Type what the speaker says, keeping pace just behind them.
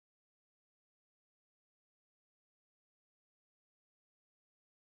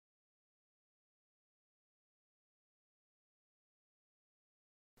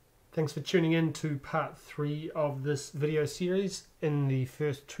Thanks for tuning in to part 3 of this video series. In the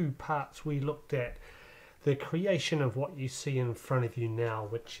first 2 parts we looked at the creation of what you see in front of you now,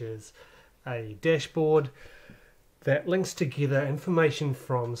 which is a dashboard that links together information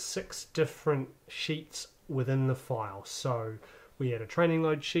from 6 different sheets within the file. So we had a training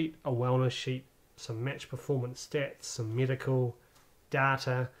load sheet, a wellness sheet, some match performance stats, some medical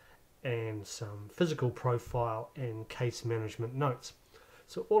data, and some physical profile and case management notes.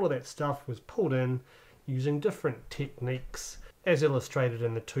 So all of that stuff was pulled in using different techniques as illustrated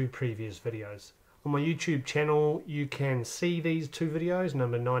in the 2 previous videos. On my YouTube channel you can see these 2 videos,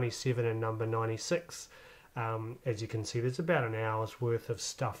 number 97 and number 96. As you can see, there's about an hour's worth of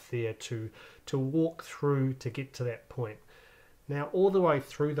stuff there to walk through to get to that point. Now all the way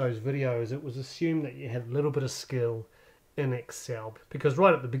through those videos it was assumed that you had a little bit of skill in Excel, because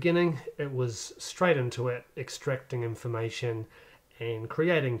right at the beginning it was straight into it, extracting information and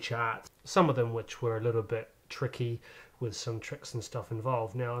creating charts, some of them which were a little bit tricky with some tricks and stuff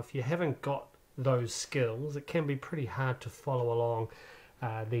involved. Now if you haven't got those skills it can be pretty hard to follow along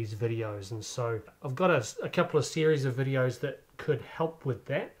these videos, and so I've got a couple of series of videos that could help with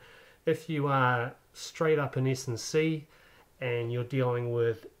that. If you are straight up in S&C and you're dealing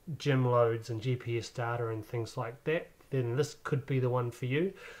with gym loads and GPS data and things like that, then this could be the one for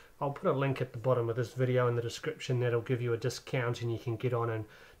you. I'll put a link at the bottom of this video in the description that'll give you a discount and you can get on and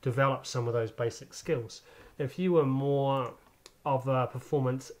develop some of those basic skills. If you are more of a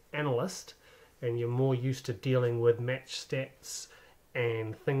performance analyst and you're more used to dealing with match stats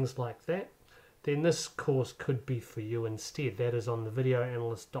and things like that, then this course could be for you instead. That is on the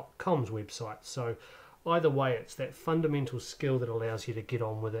videoanalyst.com's website. So either way, it's that fundamental skill that allows you to get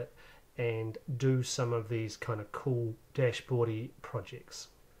on with it and do some of these kind of cool dashboardy projects.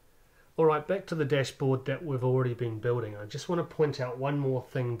 Alright, back to the dashboard that we've already been building. I just want to point out one more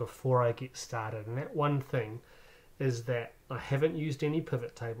thing before I get started, and that one thing is that I haven't used any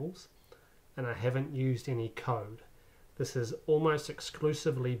pivot tables and I haven't used any code. This has almost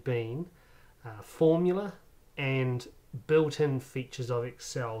exclusively been formula and built-in features of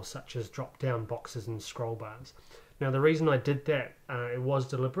Excel such as drop-down boxes and scroll bars. Now the reason I did that, it was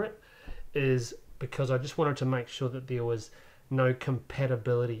deliberate, is because I just wanted to make sure that there was no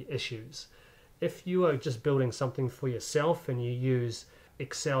compatibility issues. If you are just building something for yourself and you use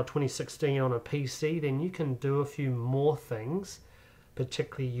Excel 2016 on a PC, then you can do a few more things,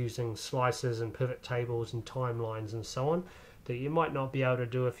 particularly using slices and pivot tables and timelines and so on, that you might not be able to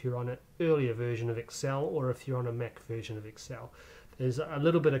do if you're on an earlier version of Excel or if you're on a Mac version of Excel. There's a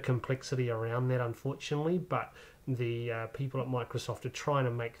little bit of complexity around that, unfortunately, but the people at Microsoft are trying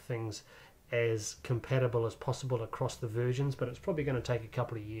to make things as compatible as possible across the versions, but it's probably going to take a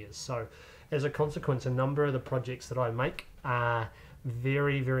couple of years. So as a consequence, a number of the projects that I make are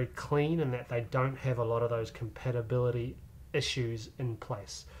very, very clean in that they don't have a lot of those compatibility issues in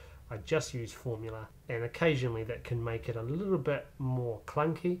place. I just use formula, and occasionally that can make it a little bit more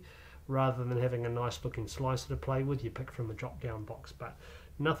clunky. Rather than having a nice looking slicer to play with, you pick from a drop down box, but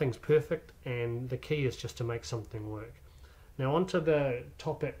nothing's perfect, and the key is just to make something work. Now onto the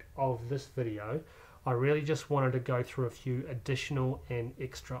topic of this video, I really just wanted to go through a few additional and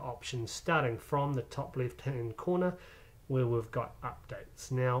extra options, starting from the top left hand corner where we've got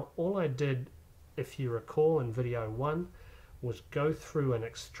updates. Now all I did, if you recall in video 1, was go through and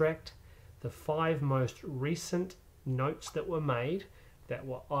extract the 5 most recent notes that were made that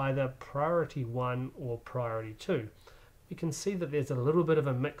were either priority 1 or priority 2. You can see that there's a little bit of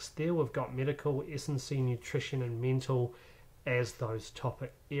a mix there. We've got medical, S&C, nutrition and mental as those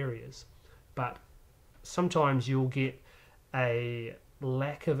topic areas, but sometimes you'll get a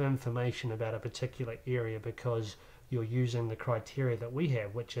lack of information about a particular area because you're using the criteria that we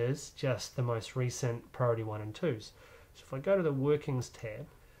have, which is just the most recent priority 1 and 2s. So if I go to the workings tab,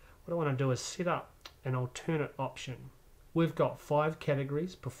 what I want to do is set up an alternate option. We've got 5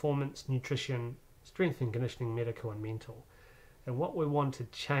 categories: performance, nutrition, strength and conditioning, medical and mental. And what we want to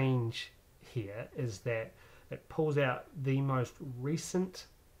change here is that it pulls out the most recent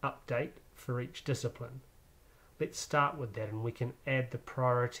update for each discipline. Let's start with that, and we can add the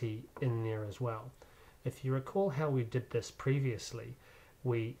priority in there as well. If you recall how we did this previously,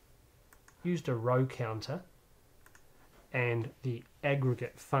 we used a row counter and the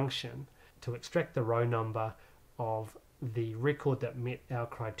aggregate function to extract the row number of the record that met our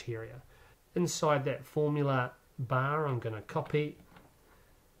criteria. Inside that formula bar I'm going to copy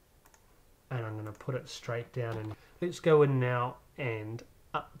and I'm going to put it straight down, and let's go in now and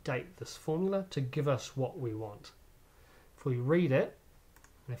update this formula to give us what we want. If we read it,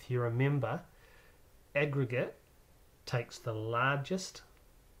 if you remember, aggregate takes the largest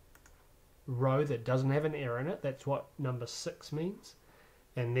row that doesn't have an error in it. That's what number 6 means.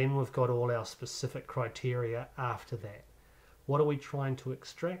 And then we've got all our specific criteria after that. What are we trying to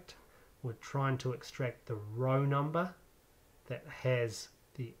extract? We're trying to extract the row number that has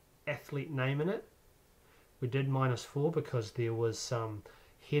the athlete name in it. We did -4 because there was some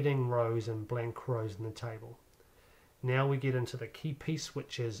heading rows and blank rows in the table. Now we get into the key piece,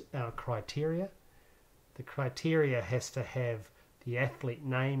 which is our criteria. The criteria has to have the athlete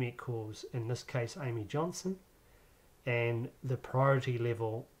name equals, in this case, Amy Johnson, and the priority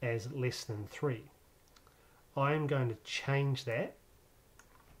level as less than 3. I am going to change that.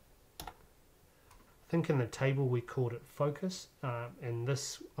 I think in the table we called it focus, and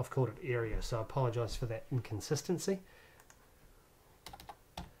this I've called it area, so I apologize for that inconsistency.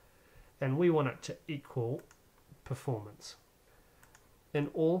 And we want it to equal performance. In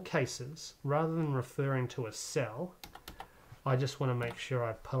all cases, rather than referring to a cell, I just want to make sure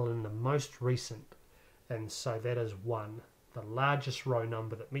I pull in the most recent, and so that is 1, the largest row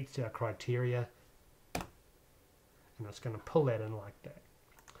number that meets our criteria, and it's going to pull that in like that.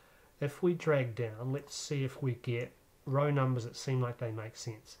 If we drag down, let's see if we get row numbers that seem like they make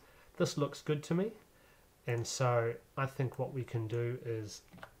sense. This looks good to me, and so I think what we can do is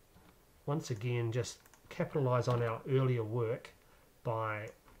once again just capitalize on our earlier work by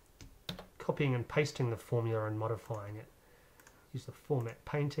copying and pasting the formula and modifying it. Use the format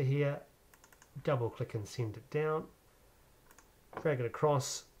painter here, double click and send it down, drag it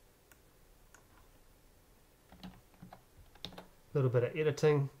across, a little bit of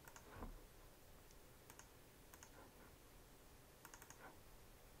editing,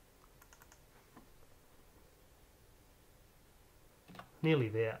 nearly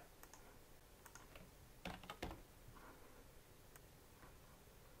there.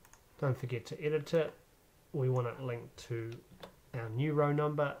 Don't forget to edit it. We want it linked to our new row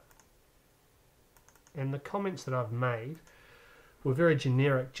number. And the comments that I've made were very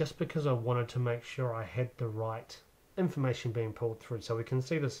generic just because I wanted to make sure I had the right information being pulled through. So we can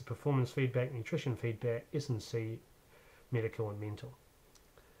see this is performance feedback, nutrition feedback, S&C, medical and mental.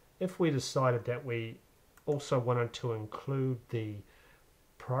 If we decided that we also wanted to include the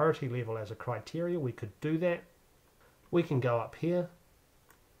priority level as a criteria, we could do that. We can go up here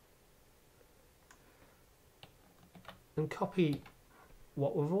and copy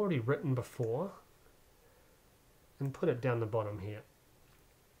what we've already written before and put it down the bottom here.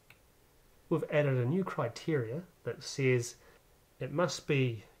 We've added a new criteria that says it must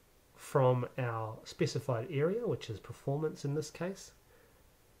be from our specified area, which is performance in this case,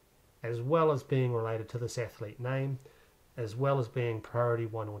 as well as being related to this athlete name, as well as being priority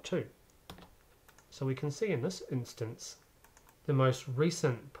 1 or 2. So we can see in this instance the most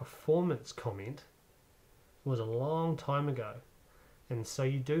recent performance comment was a long time ago, and so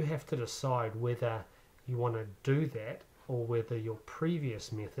you do have to decide whether you want to do that or whether your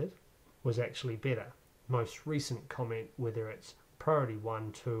previous method was actually better. Most recent comment, whether it's priority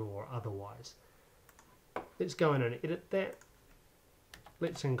 1, 2 or otherwise. Let's go in and edit that.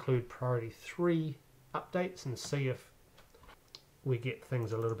 Let's include priority 3 updates and see if we get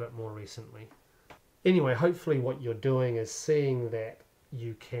things a little bit more recently. Anyway, hopefully what you're doing is seeing that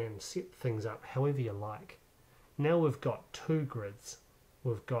you can set things up however you like. Now we've got 2 grids.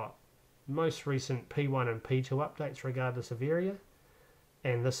 We've got most recent P1 and P2 updates regardless of area,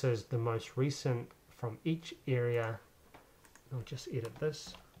 and this is the most recent from each area. I'll just edit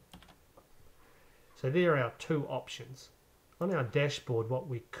this. So there are our 2 options. On our dashboard, what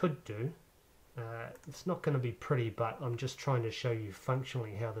we could do, it's not going to be pretty, but I'm just trying to show you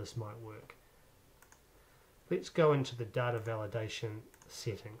functionally how this might work. Let's go into the data validation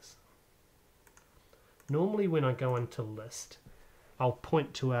settings. Normally when I go into list, I'll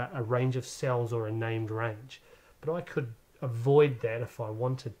point to a range of cells or a named range, but I could avoid that if I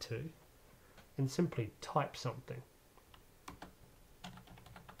wanted to and simply type something.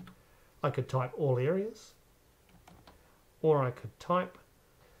 I could type all areas, or I could type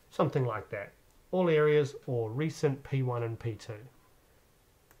something like that, all areas or recent P1 and P2. And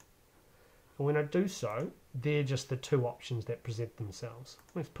when I do so, they're just the 2 options that present themselves.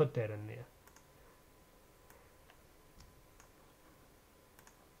 Let's put that in there.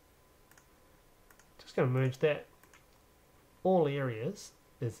 Just going to merge that. All areas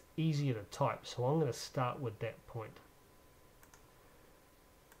is easier to type, so I'm going to start with that point.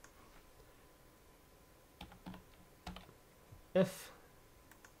 If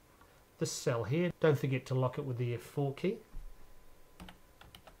this cell here, don't forget to lock it with the F4 key.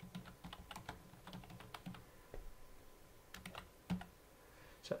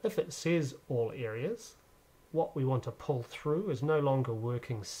 So if it says all areas, what we want to pull through is no longer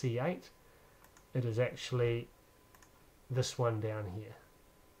working C8, it is actually this one down here.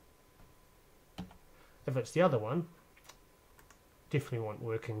 If it's the other one, definitely want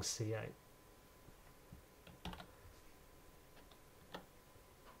working C8.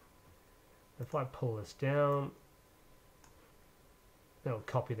 If I pull this down, it'll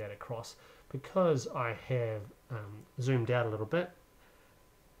copy that across. Because I have zoomed out a little bit,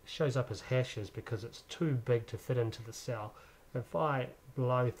 it shows up as hashes because it's too big to fit into the cell. If I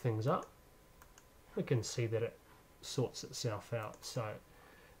blow things up, we can see that it sorts itself out. So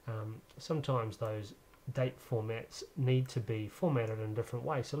sometimes those date formats need to be formatted in a different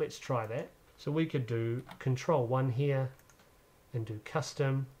way. So let's try that. So we could do Control-1 here and do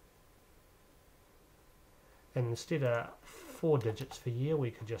custom. And instead of 4 digits for year,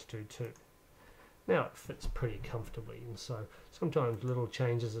 we could just do 2. Now it fits pretty comfortably, and so sometimes little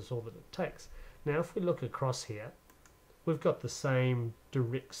changes is all that it takes. Now if we look across here, we've got the same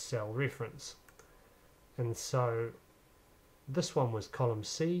direct cell reference. And so this one was column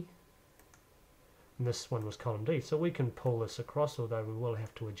C, and this one was column D. So we can pull this across, although we will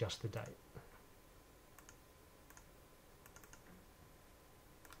have to adjust the date.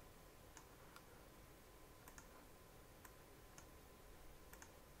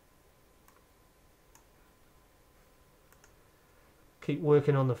 Keep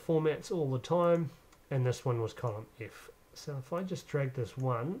working on the formats all the time, and this one was column F. So if I just drag this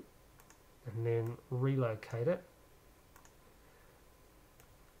one and then relocate it,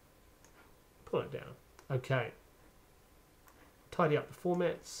 pull it down. Okay, tidy up the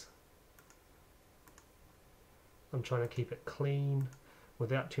formats. I'm trying to keep it clean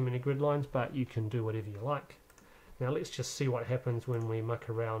without too many grid lines, but you can do whatever you like. Now let's just see what happens when we muck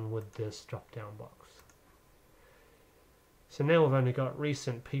around with this drop down box. So now we've only got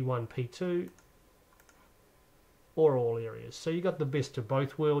recent P1, P2, or all areas. So you got the best of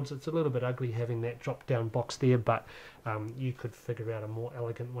both worlds. It's a little bit ugly having that drop down box there, but you could figure out a more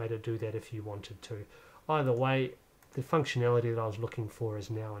elegant way to do that if you wanted to. Either way, the functionality that I was looking for is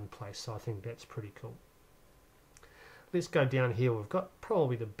now in place, so I think that's pretty cool. Let's go down here. We've got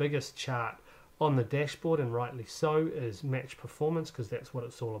probably the biggest chart on the dashboard, and rightly so, is match performance, because that's what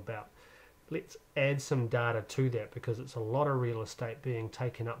it's all about. Let's add some data to that, because it's a lot of real estate being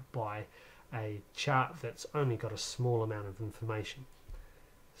taken up by a chart that's only got a small amount of information.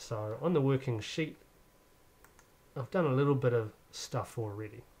 So on the working sheet, I've done a little bit of stuff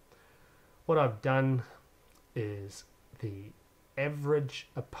already. What I've done is the average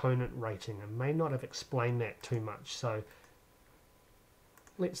opponent rating. I may not have explained that too much, so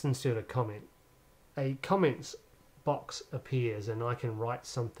let's insert a comment. A comments box appears and I can write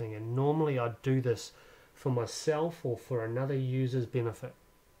something, and normally I'd do this for myself or for another user's benefit,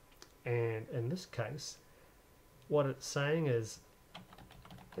 and in this case what it's saying is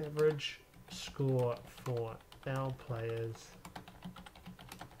average score for our players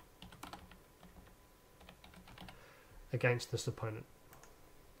against this opponent.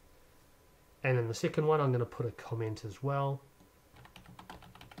 And in the second one I'm going to put a comment as well,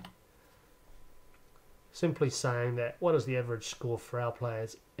 simply saying that what is the average score for our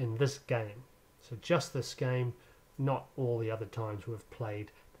players in this game. So just this game, not all the other times we've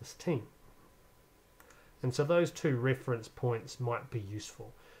played this team. And so those two reference points might be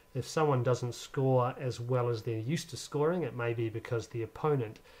useful. If someone doesn't score as well as they're used to scoring, it may be because the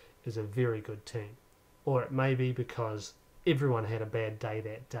opponent is a very good team, or it may be because everyone had a bad day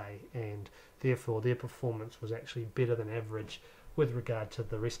that day and therefore their performance was actually better than average with regard to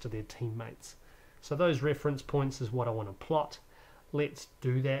the rest of their teammates. So those reference points is what I want to plot. Let's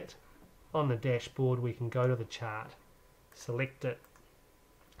do that. On the dashboard we can go to the chart, select it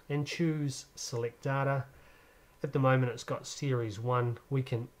and choose select data. At the moment it's got series 1. We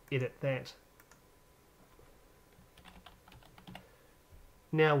can edit that.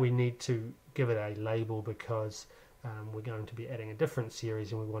 Now we need to give it a label because we're going to be adding a different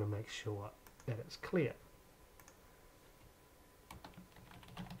series and we want to make sure that it's clear.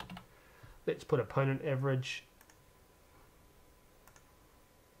 Let's put opponent average.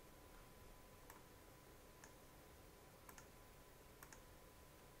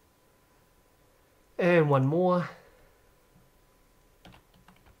 And one more.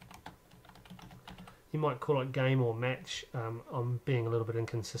 You might call it game or match. I'm being a little bit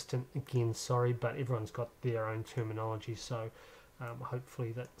inconsistent again, sorry, but everyone's got their own terminology, so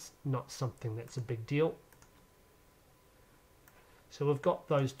hopefully that's not something that's a big deal. So we've got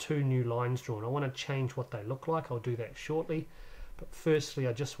those two new lines drawn. I want to change what they look like. I'll do that shortly. But firstly,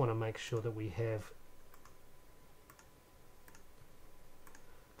 I just want to make sure that we have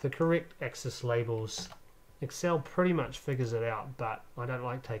the correct axis labels Excel pretty much figures it out, but I don't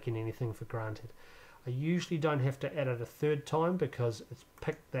like taking anything for granted. I usually don't have to add it a third time because it's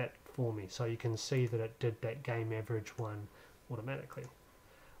picked that for me, so you can see that it did that game average one automatically.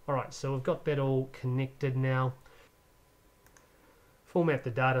 Alright, so we've got that all connected now. Format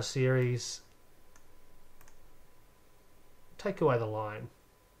the data series, take away the line,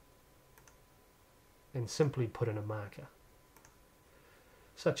 and simply put in a marker,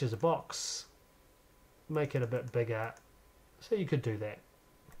 such as a box. Make it a bit bigger, so you could do that.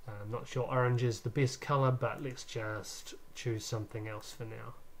 I'm not sure orange is the best colour, but let's just choose something else for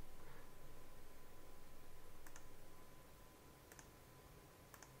now.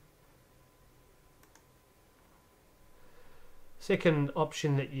 Second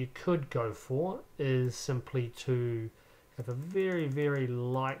option that you could go for is simply to have a very, very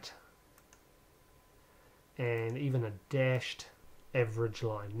light and even a dashed average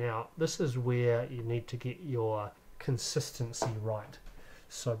line. Now this is where you need to get your consistency right.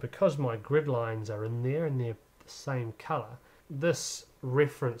 So because my grid lines are in there and they're the same color, this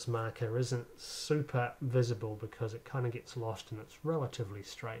reference marker isn't super visible because it kind of gets lost and it's relatively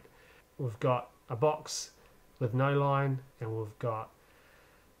straight. We've got a box with no line, and we've got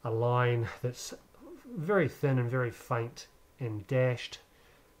a line that's very thin and very faint and dashed,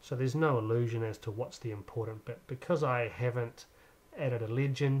 so there's no illusion as to what's the important bit. Because I haven't added a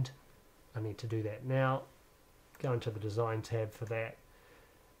legend, I need to do that now. Go into the design tab for that,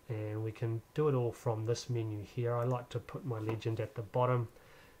 and we can do it all from this menu here. I like to put my legend at the bottom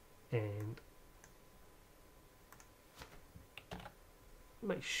and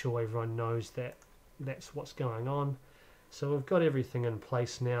make sure everyone knows that that's what's going on. So we've got everything in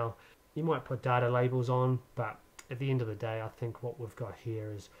place now. You might put data labels on, but at the end of the day I think what we've got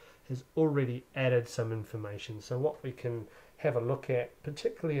here has already added some information. So what we can have a look at,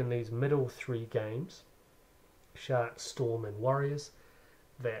 particularly in these middle three games, Sharks, Storm and Warriors,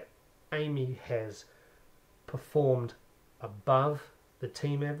 that Amy has performed above the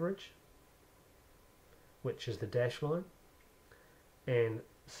team average, which is the dash line, and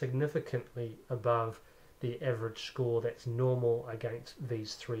significantly above the average score that's normal against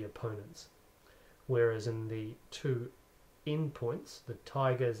these three opponents. Whereas in the two endpoints, the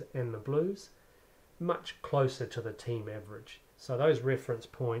Tigers and the Blues, much closer to the team average. So those reference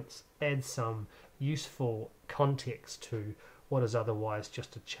points add some useful context to what is otherwise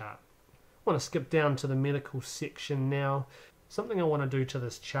just a chart. I want to skip down to the medical section now. Something I want to do to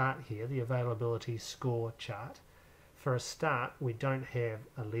this chart here, the availability score chart. For a start, we don't have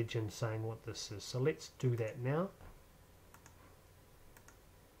a legend saying what this is, so let's do that now.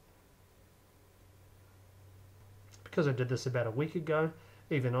 Because I did this about a week ago,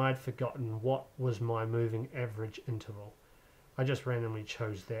 even I'd forgotten what was my moving average interval. I just randomly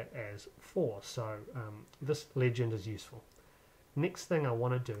chose that as 4, so this legend is useful. Next thing I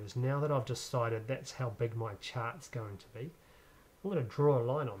want to do is, now that I've decided that's how big my chart's going to be, I'm going to draw a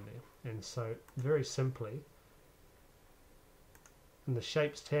line on there. And so very simply, in the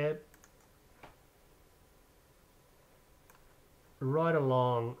Shapes tab, right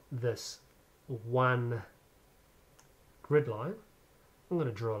along this one grid line, I'm going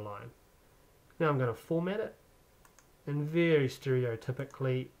to draw a line. Now I'm going to format it, and very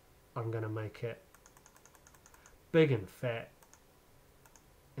stereotypically I'm going to make it big and fat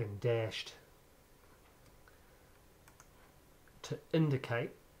and dashed to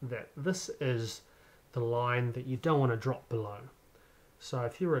indicate that this is the line that you don't want to drop below. So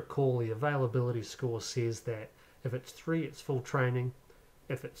if you recall, the availability score says that if it's 3 it's full training,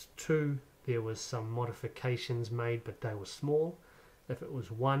 if it's 2 there was some modifications made but they were small, if it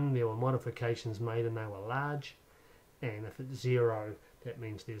was 1 there were modifications made and they were large, and if it's 0 that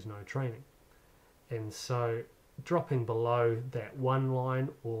means there's no training. And so dropping below that 1 line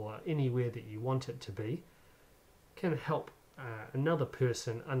or anywhere that you want it to be can help another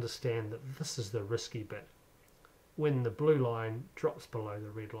person understand that this is the risky bit. When the blue line drops below the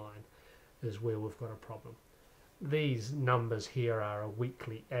red line is where we've got a problem. These numbers here are a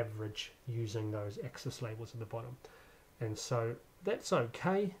weekly average using those axis labels at the bottom, and so that's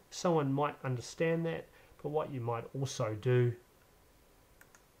okay. Someone might understand that, but what you might also do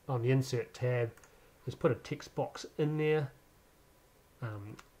on the insert tab is put a text box in there.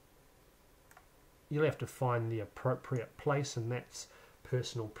 You'll have to find the appropriate place, and that's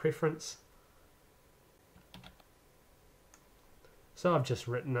personal preference. So I've just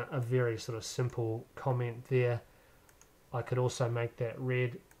written a very sort of simple comment there. I could also make that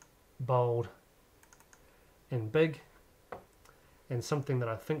red, bold and big. And something that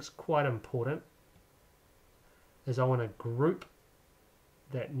I think is quite important is I want to group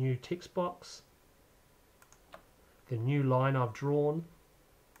that new text box the new line I've drawn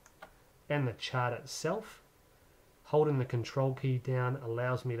and the chart itself. Holding the control key down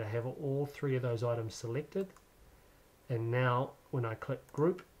allows me to have all three of those items selected. And now when I click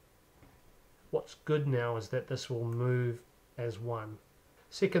group, what's good now is that this will move as one.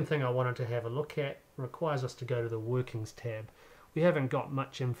 Second thing I wanted to have a look at requires us to go to the workings tab. We haven't got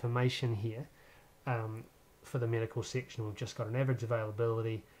much information here for the medical section. We've just got an average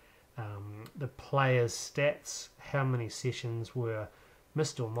availability, the player's stats, how many sessions were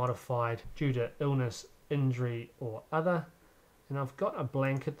missed or modified due to illness, injury or other, and I've got a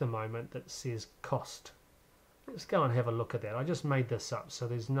blank at the moment that says cost. Let's go and have a look at that. I just made this up, so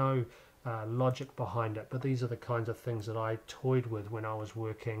there's no logic behind it, but these are the kinds of things that I toyed with when I was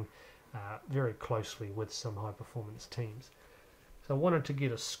working very closely with some high performance teams. So I wanted to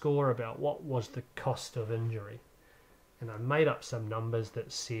get a score about what was the cost of injury, and I made up some numbers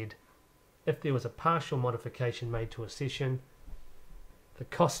that said if there was a partial modification made to a session, the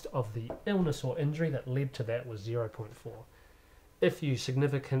cost of the illness or injury that led to that was 0.4. If you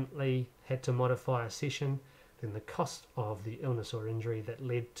significantly had to modify a session, then the cost of the illness or injury that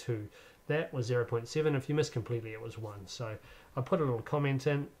led to that was 0.7. If you missed completely, it was 1. So I put a little comment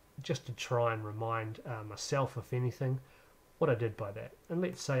in just to try and remind myself, if anything, what I did by that. And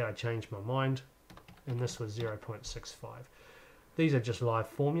let's say I changed my mind and this was 0.65. These are just live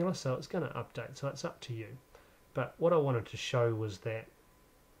formula, so it's going to update, so it's up to you. But what I wanted to show was that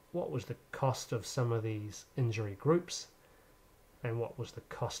what was the cost of some of these injury groups and what was the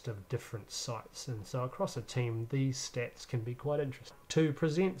cost of different sites. And so across a team, these stats can be quite interesting. To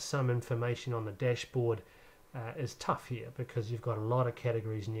present some information on the dashboard is tough here because you've got a lot of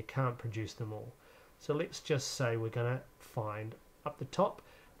categories and you can't produce them all. So let's just say we're going to find up the top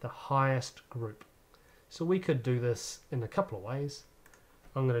the highest group. So we could do this in a couple of ways.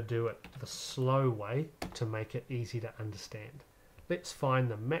 I'm going to do it the slow way to make it easy to understand. Let's find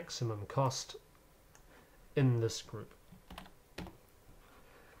the maximum cost in this group.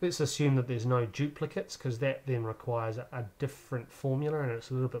 Let's assume that there's no duplicates because that then requires a different formula and it's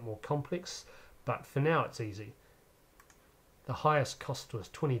a little bit more complex, but for now it's easy. The highest cost was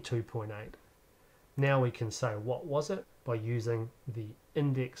 22.8. Now we can say what was it by using the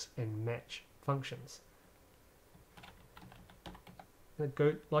index and match functions.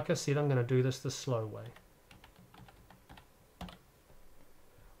 Like I said, I'm going to do this the slow way.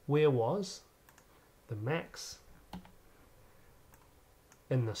 Where was the max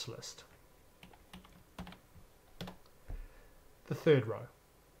in this list? The third row.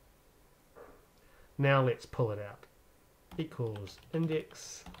 Now let's pull it out. Equals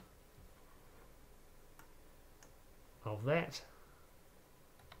index of that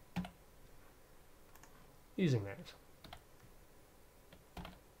using that.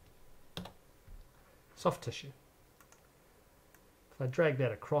 Soft tissue. If I drag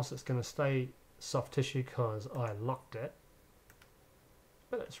that across, it's going to stay soft tissue because I locked it,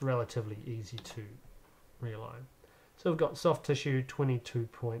 but it's relatively easy to realign. So we've got soft tissue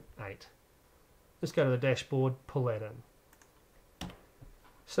 22.8. Let's go to the dashboard, pull that in.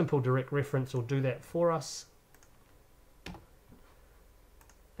 Simple direct reference will do that for us.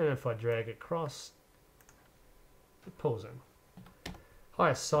 And if I drag across, it pulls in.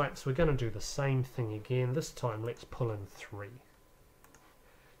 Highest sites, we're going to do the same thing again. This time let's pull in 3.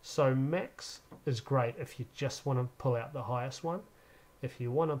 So max is great if you just want to pull out the highest one. If you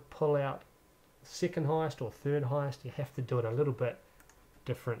want to pull out second highest or third highest, you have to do it a little bit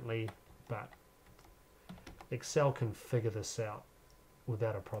differently, but Excel can figure this out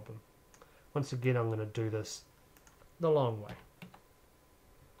without a problem. Once again, I'm going to do this the long way.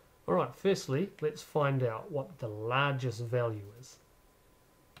 Alright, firstly, let's find out what the largest value is.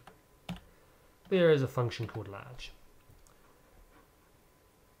 There is a function called large.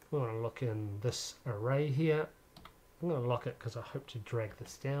 We want to look in this array here. I'm going to lock it because I hope to drag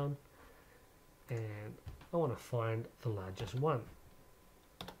this down. And I want to find the largest one.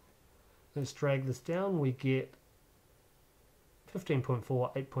 Let's drag this down. We get 15.4,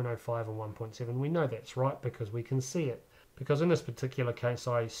 8.05 and 1.7. We know that's right because we can see it. Because in this particular case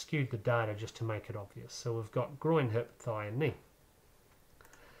I skewed the data just to make it obvious. So we've got groin, hip, thigh and knee.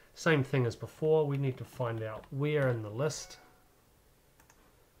 Same thing as before, we need to find out where in the list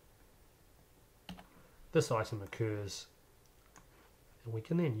this item occurs, and we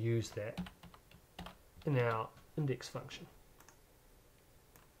can then use that in our index function.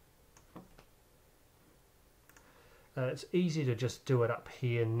 It's easy to just do it up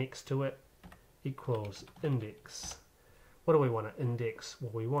here next to it, equals index. What do we want to index?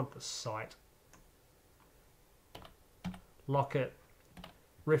 Well, we want the site. Lock it,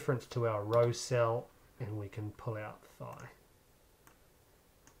 reference to our row cell, and we can pull out thigh.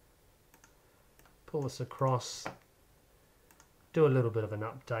 Pull this across, do a little bit of an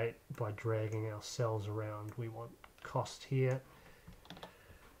update by dragging our cells around. We want cost here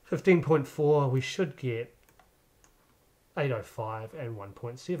 15.4, we should get 805 and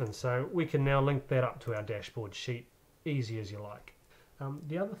 1.7, so we can now link that up to our dashboard sheet, easy as you like.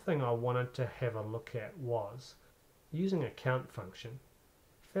 The other thing I wanted to have a look at was using a count function.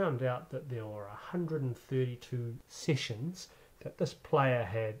 Found out that there were 132 sessions that this player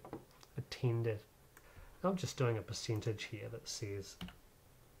had attended. I'm just doing a percentage here that says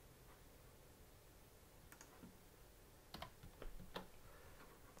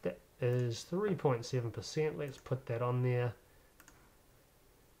that is 3.7%. Let's put that on there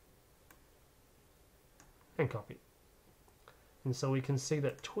and copy. And so we can see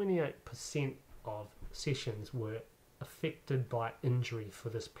that 28% of sessions were affected by injury for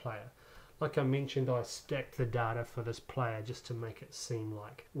this player. Like I mentioned, I stacked the data for this player just to make it seem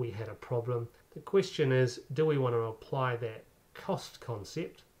like we had a problem. The question is, do we want to apply that cost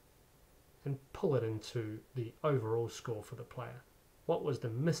concept and pull it into the overall score for the player? What was the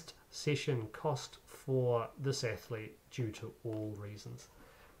missed session cost for this athlete due to all reasons?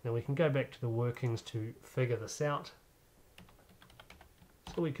 Now we can go back to the workings to figure this out.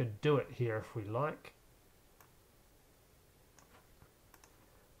 So we could do it here if we like.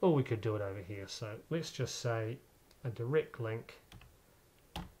 Or we could do it over here. So let's just say a direct link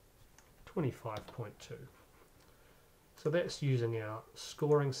 25.2. So that's using our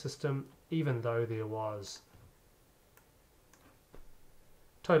scoring system, even though there was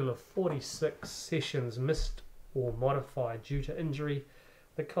a total of 46 sessions missed or modified due to injury,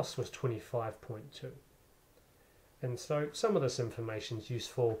 the cost was 25.2. And so some of this information is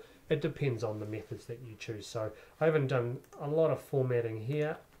useful. It depends on the methods that you choose. So I haven't done a lot of formatting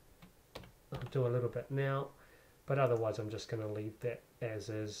here. I'll do a little bit now, but otherwise I'm just going to leave that as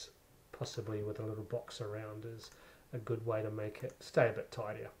is, possibly with a little box around is a good way to make it stay a bit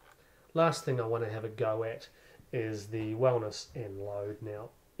tidier. Last thing I want to have a go at is the wellness and load. Now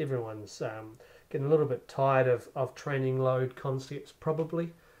everyone's getting a little bit tired of training load concepts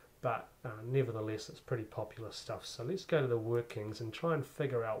probably, but nevertheless it's pretty popular stuff. So let's go to the workings and try and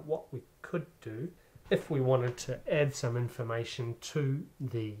figure out what we could do if we wanted to add some information to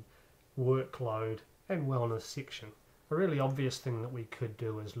the workload and wellness section. A really obvious thing that we could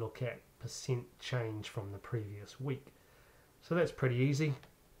do is look at percent change from the previous week. So that's pretty easy.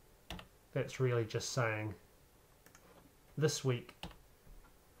 That's really just saying this week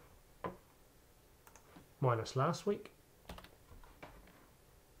minus last week.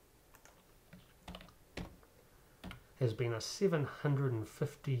 Has been a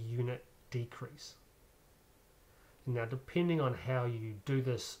 750 unit decrease. Now depending on how you do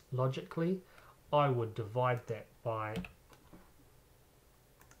this logically, I would divide that by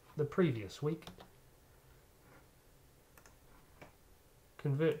the previous week,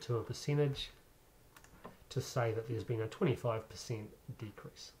 convert to a percentage to say that there's been a 25%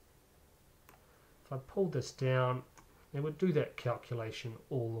 decrease. If I pulled this down, it would do that calculation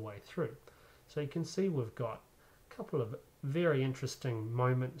all the way through. So you can see we've got a couple of very interesting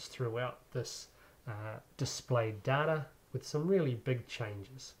moments throughout this displayed data with some really big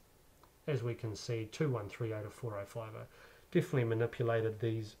changes. As we can see, 2130 to 4050 definitely manipulated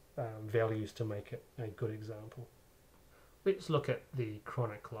these values to make it a good example. Let's look at the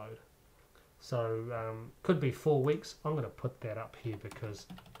chronic load. So could be 4 weeks. I'm going to put that up here because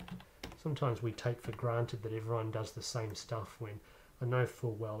sometimes we take for granted that everyone does the same stuff when I know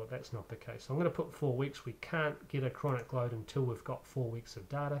full well that that's not the case. So I'm going to put 4 weeks. We can't get a chronic load until we've got 4 weeks of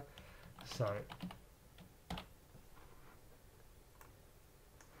data. So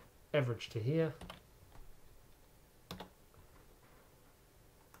average to here,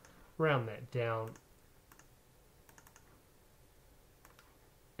 round that down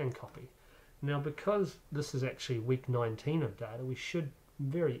and copy. Now because this is actually week 19 of data, we should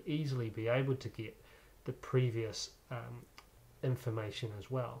very easily be able to get the previous information as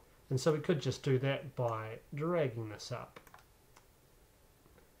well. And so we could just do that by dragging this up.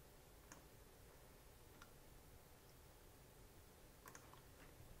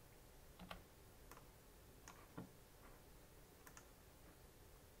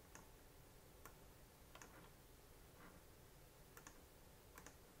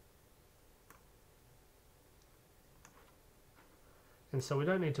 And so we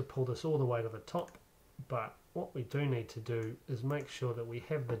don't need to pull this all the way to the top, but what we do need to do is make sure that we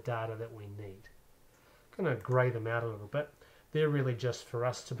have the data that we need. I'm going to grey them out a little bit. They're really just for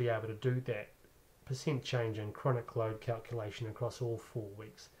us to be able to do that percent change in chronic load calculation across all 4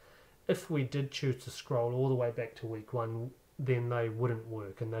 weeks. if we did choose to scroll all the way back to week 1, then they wouldn't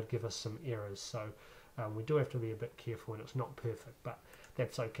work and they'd give us some errors. So we do have to be a bit careful, and it's not perfect, but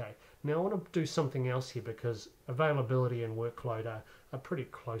that's okay. Now I want to do something else here because availability and workload are pretty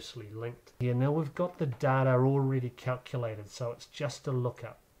closely linked. Yeah, now we've got the data already calculated, so it's just a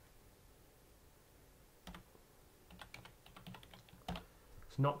lookup.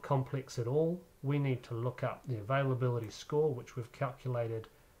 It's not complex at all. We need to look up the availability score, which we've calculated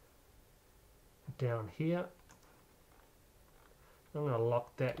down here. I'm going to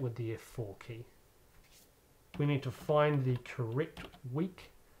lock that with the F4 key. We need to find the correct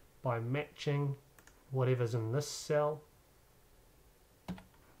week by matching whatever's in this cell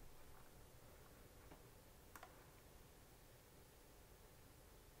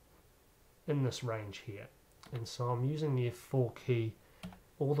in this range here. And so I'm using the F4 key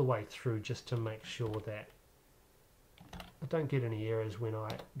all the way through just to make sure that I don't get any errors when I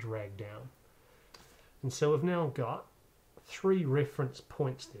drag down. And so we've now got 3 reference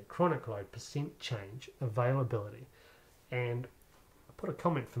points there: chronic load, percent change, availability. And I put a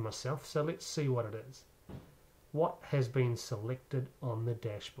comment for myself, so let's see what it is. What has been selected on the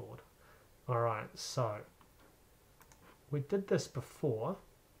dashboard? Alright, so we did this before.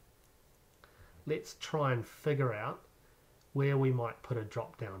 Let's try and figure out where we might put a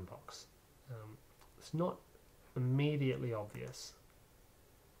drop down box. It's not immediately obvious.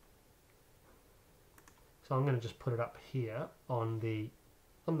 So I'm going to just put it up here on the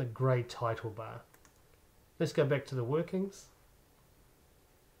grey title bar. Let's go back to the workings.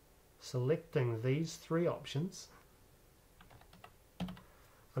 Selecting these 3 options.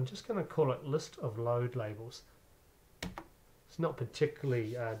 I'm just going to call it list of load labels. It's not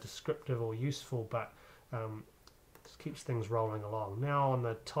particularly descriptive or useful, but just keeps things rolling along. Now on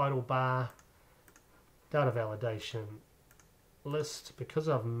the title bar, data validation list, because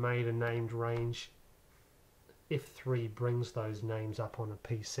I've made a named range, F3 brings those names up on a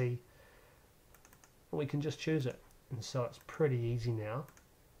PC. We can just choose it, and so it's pretty easy now.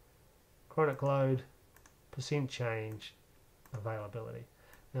 Chronic load, percent change, availability.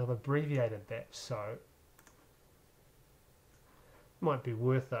 Now I've abbreviated that, so it might be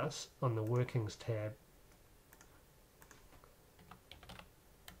worth us on the workings tab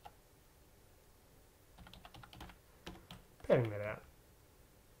padding that out.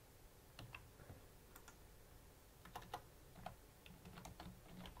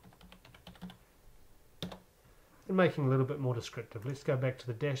 And making a little bit more descriptive. Let's go back to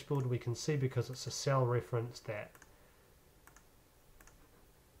the dashboard. We can see, because it's a cell reference, that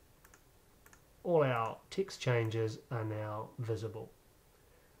all our text changes are now visible.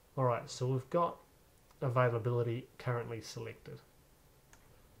 Alright, so we've got availability currently selected.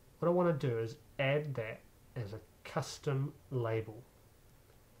 What I want to do is add that as a custom label.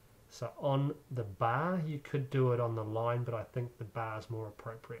 So on the bar, you could do it on the line, but I think the bar is more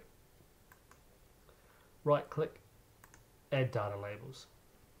appropriate. Right click, add data labels.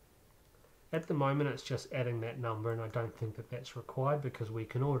 At the moment it's just adding that number, and I don't think that that's required because we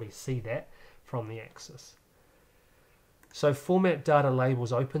can already see that from the axis. So format data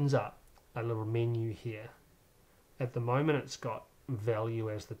labels opens up a little menu here. At the moment it's got value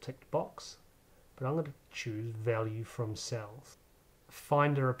as the ticked box, but I'm going to choose value from cells.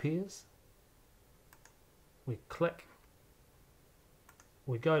 Finder appears. We click.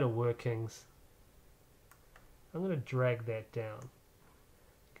 We go to workings. I'm going to drag that down.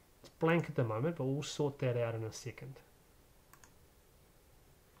 It's blank at the moment, but we'll sort that out in a second.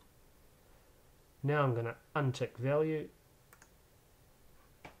 Now I'm going to untick value,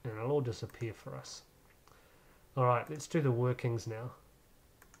 and it'll all disappear for us. Alright, let's do the workings now.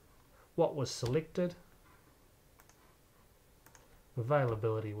 What was selected?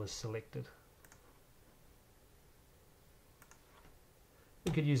 Availability was selected.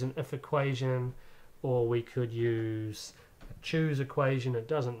 We could use an if equation, or we could use a choose equation. It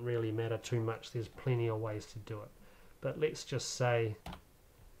doesn't really matter too much. There's plenty of ways to do it. But let's just say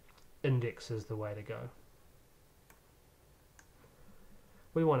index is the way to go.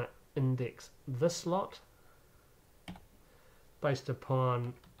 We want to index this lot based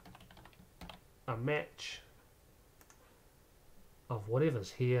upon a match of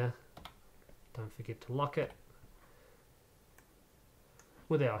whatever's here. Don't forget to lock it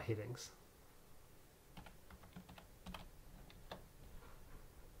with our headings.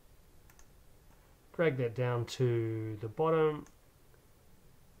 Drag that down to the bottom.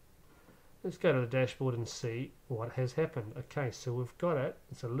 Let's go to the dashboard and see what has happened. Okay, so we've got it.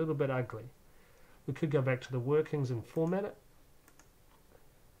 It's a little bit ugly. We could go back to the workings and format it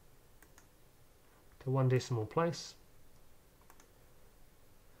to 1 decimal place.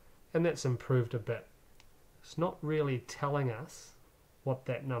 and that's improved a bit. It's not really telling us what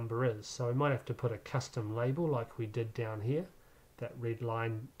that number is, so we might have to put a custom label like we did down here. That red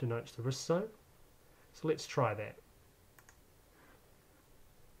line denotes the risk zone. So let's try that.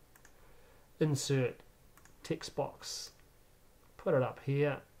 Insert text box, put it up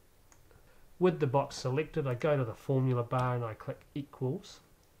here. With the box selected, I go to the formula bar and I click equals.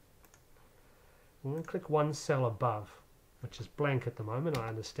 I'm going to click one cell above, which is blank at the moment, I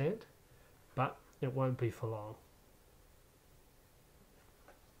understand, but it won't be for long.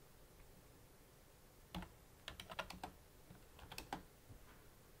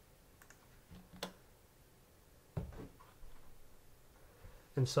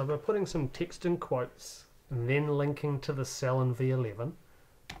 And so by putting some text in quotes and then linking to the cell in V11,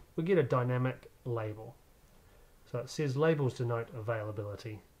 we get a dynamic label. So it says labels denote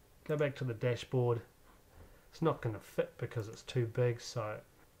availability. Go back to the dashboard. It's not going to fit because it's too big, so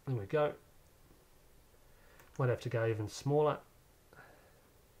there we go. Might have to go even smaller,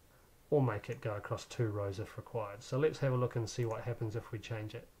 or make it go across 2 rows if required. So let's have a look and see what happens if we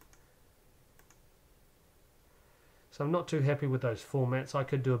change it. So I'm not too happy with those formats. I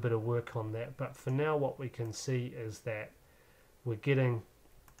could do a bit of work on that, but for now what we can see is that we're getting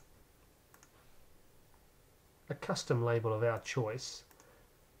a custom label of our choice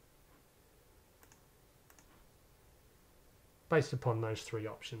based upon those 3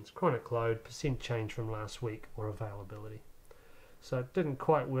 options: chronic load, percent change from last week, or availability. So it didn't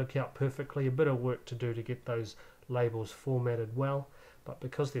quite work out perfectly, a bit of work to do to get those labels formatted well, but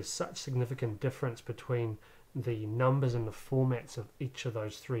because there's such significant difference between the numbers and the formats of each of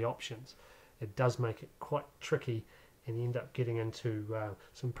those 3 options, it does make it quite tricky, and you end up getting into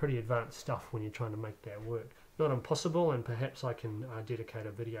some pretty advanced stuff when you're trying to make that work. Not impossible, and perhaps I can dedicate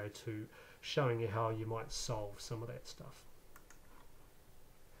a video to showing you how you might solve some of that stuff.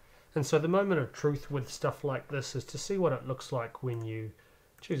 And so the moment of truth with stuff like this is to see what it looks like when you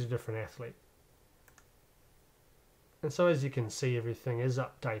choose a different athlete. And so as you can see, everything is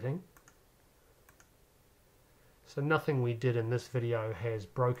updating. So nothing we did in this video has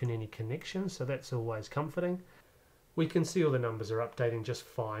broken any connections, so that's always comforting. We can see all the numbers are updating just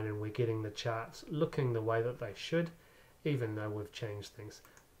fine, and we're getting the charts looking the way that they should, even though we've changed things.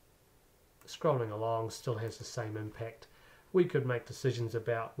 Scrolling along still has the same impact. We could make decisions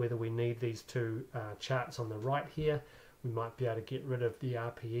about whether we need these 2 charts on the right here. We might be able to get rid of the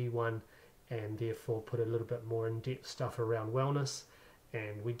RPE one and therefore put a little bit more in-depth stuff around wellness.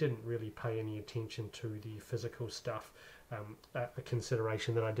 And we didn't really pay any attention to the physical stuff. A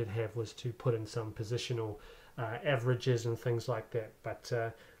consideration that I did have was to put in some positional averages and things like that, but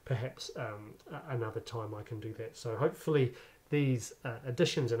perhaps another time I can do that. So hopefully these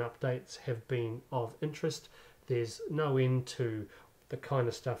additions and updates have been of interest. There's no end to the kind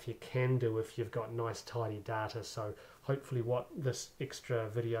of stuff you can do if you've got nice tidy data, so hopefully what this extra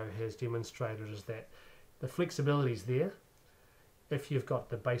video has demonstrated is that the flexibility is there. If you've got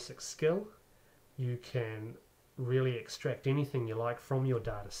the basic skill, you can really extract anything you like from your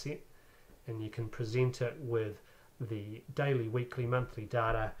data set, and you can present it with the daily, weekly, monthly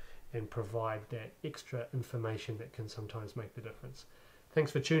data and provide that extra information that can sometimes make the difference.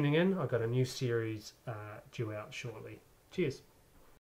 Thanks for tuning in. I've got a new series due out shortly. Cheers.